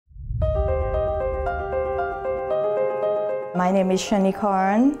My name is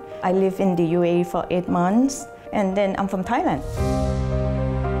Chanikarn. I live in the UAE for 8 months, and then I'm from Thailand.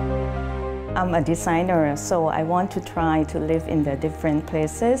 I'm a designer, so I want to try to live in the different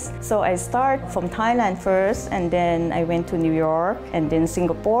places. So I start from Thailand first, and then I went to New York, and then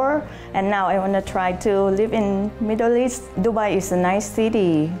Singapore, and now I want to try to live in Middle East. Dubai is a nice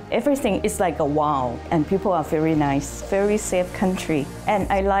city. Everything is like a wow, and people are very nice, very safe country, and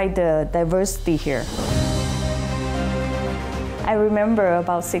I like the diversity here. I remember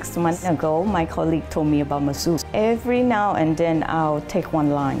about 6 months ago, my colleague told me about Mahzooz. Every now and then, I'll take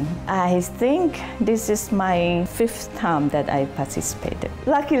one line. I think this is my 5th time that I participated.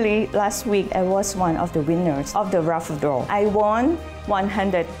 Luckily, last week, I was one of the winners of the Raffle Draw. I won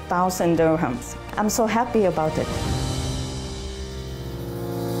 100,000 dirhams. I'm so happy about it.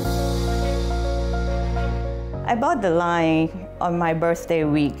 I bought the line on my birthday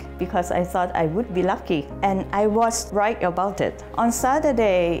week because I thought I would be lucky, and I was right about it. On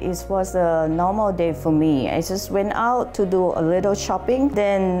Saturday, it was a normal day for me. I just went out to do a little shopping.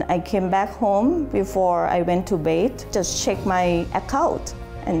 Then I came back home before I went to bed, just checked my account,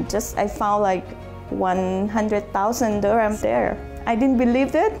 and I found like 100,000 dirhams there. I didn't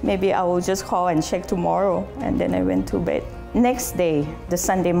believe it. Maybe I will just call and check tomorrow, and then I went to bed. Next day, the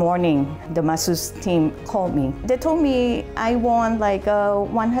Sunday morning, the Mahzooz team called me. They told me I won like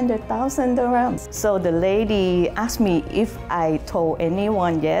 100,000 dirhams. So the lady asked me if I told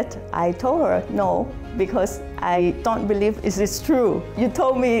anyone yet. I told her no, because I don't believe it is true. You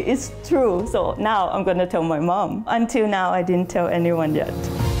told me it's true, so now I'm gonna tell my mom. Until now, I didn't tell anyone yet.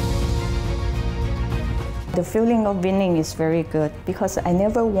 The feeling of winning is very good because I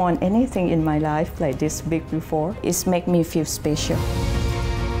never won anything in my life like this big before. It makes me feel special.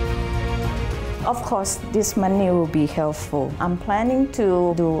 Of course, this money will be helpful. I'm planning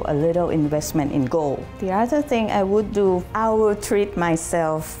to do a little investment in gold. The other thing I would do, I will treat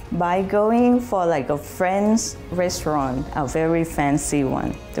myself by going for like a friend's restaurant, a very fancy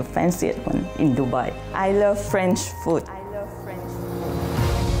one, the fanciest one in Dubai. I love French food.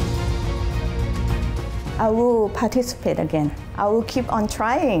 I will participate again. I will keep on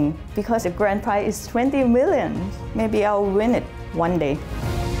trying because the grand prize is 20 million. Maybe I'll win it one day.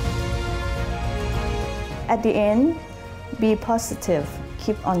 At the end, be positive,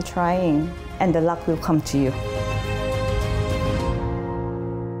 keep on trying, and the luck will come to you.